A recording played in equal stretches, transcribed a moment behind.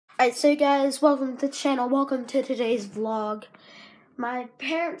Alright, so guys, welcome to the channel. Welcome to today's vlog. My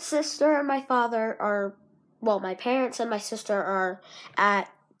parents, sister, and my father are, well, my parents and my sister are at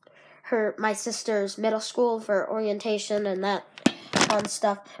my sister's middle school for orientation and that fun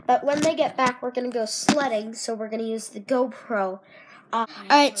stuff. But when they get back, we're going to go sledding, so we're going to use the GoPro.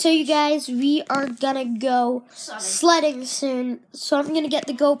 Alright, so you guys, we are going to go sledding soon. So I'm going to get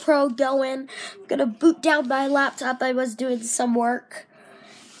the GoPro going. I'm going to boot down my laptop. I was doing some work.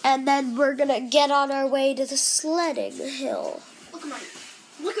 And then we're gonna get on our way to the sledding hill.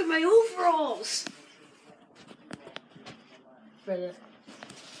 Look at my overalls.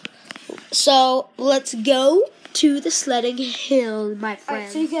 So let's go to the sledding hill, my friends.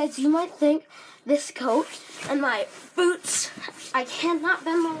 Alright, so you guys, you might think this coat and my boots, I cannot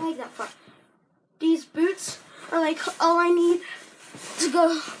bend my leg that far. These boots are like all I need to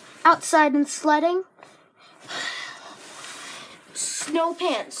go outside and sledding. Snow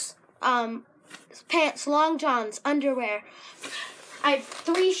pants, long johns, underwear. I have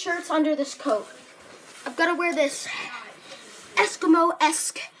 3 shirts under this coat. I've got to wear this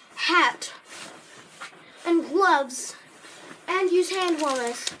Eskimo-esque hat and gloves and use hand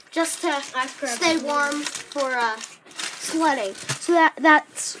warmers just to stay warm for sledding. So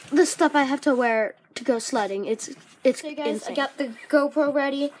that's the stuff I have to wear to go sledding. It's so guys, insane. I got the GoPro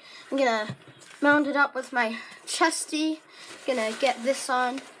ready. I'm gonna mount it up with my chesty. Gonna get this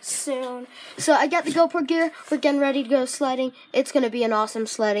on soon. So I got the GoPro gear. We're getting ready to go sledding. It's gonna be an awesome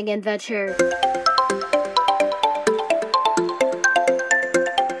sledding adventure.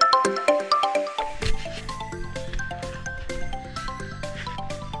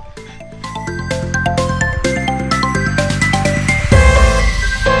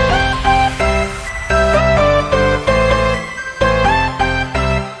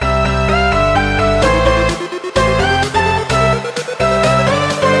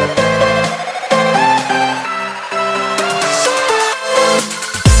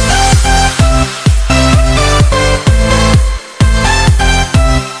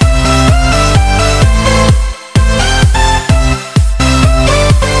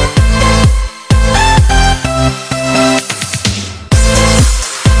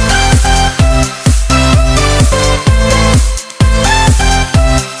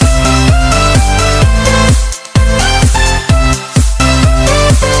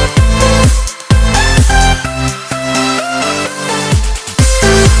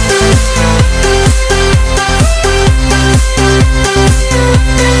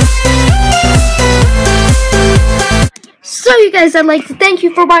 So you guys, I'd like to thank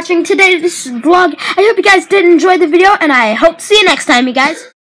you for watching today's vlog. I hope you guys did enjoy the video, and I hope to see you next time, you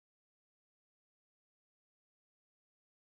guys.